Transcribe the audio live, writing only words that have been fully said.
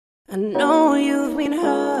I know you've been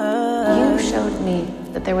hurt. You showed me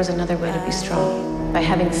that there was another way to be strong, by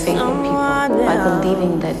having faith in people, by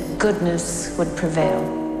believing that goodness would prevail.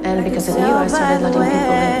 And because of you, I started letting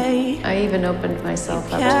people in. I even opened myself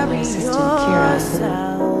up to my assistant, Ke-rah,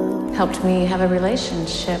 who helped me have a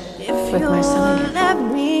relationship with my son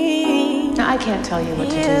again. Now, I can't tell you what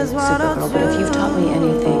to do, Supergirl, but if you've taught me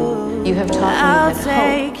anything, you have taught me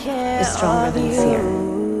that hope is stronger than fear.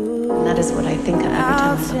 And that is what I think of every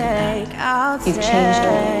time I look at that. You've changed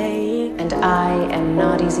me, and I am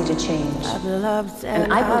not easy to change.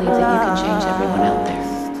 And I believe that you can change everyone out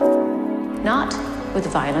there. Not with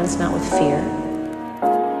violence, not with fear.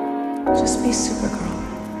 Just be Supergirl.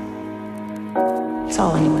 It's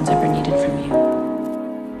all anyone's ever needed from you.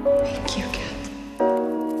 Thank you, Kat.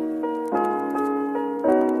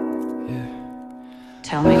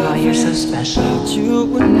 Tell me why you're so special.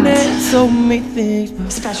 I'm not told me things,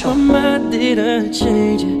 but special. my mind didn't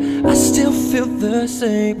change it. I still feel the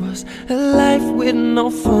same. Was a life with no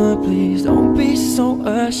fun. Please don't be so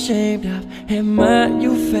ashamed. I've had my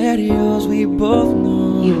videos. We both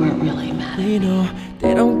know You weren't really mad. We know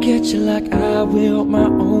they don't get you like I will. My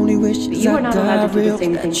only wish is You are not allowed to do the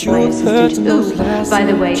same thing to my assistant, who, by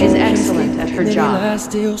the way, is excellent at her job.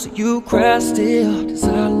 Still, so you cry still.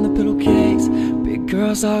 Design on the pillowcase. Big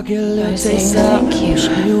girls all get a little taste out. Thank you.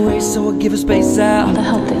 Anyway, so I give a space out. All the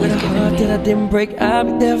help that you've given me. That I didn't break, I'll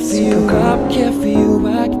be there for you. I'll care for you.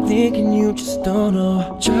 I keep thinking you just don't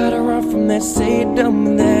know. Try to run from that, say it dumb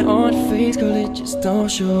and that on your face, girl, it just don't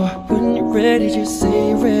show. When you're ready, just say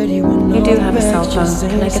you're ready. When You do have a cell phone.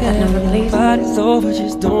 Can I get that number, please? It's over,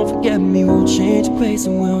 just don't forget me. We'll change place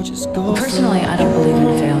and we'll just go. Personally, I don't believe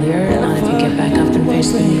in failure, not if you get back up and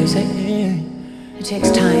face the music. It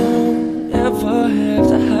takes time.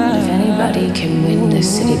 If anybody can win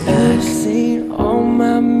this city back, Seen all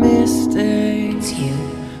my mistakes. it's you.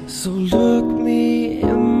 So look me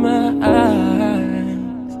in my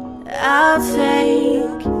eyes. I'll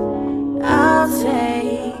take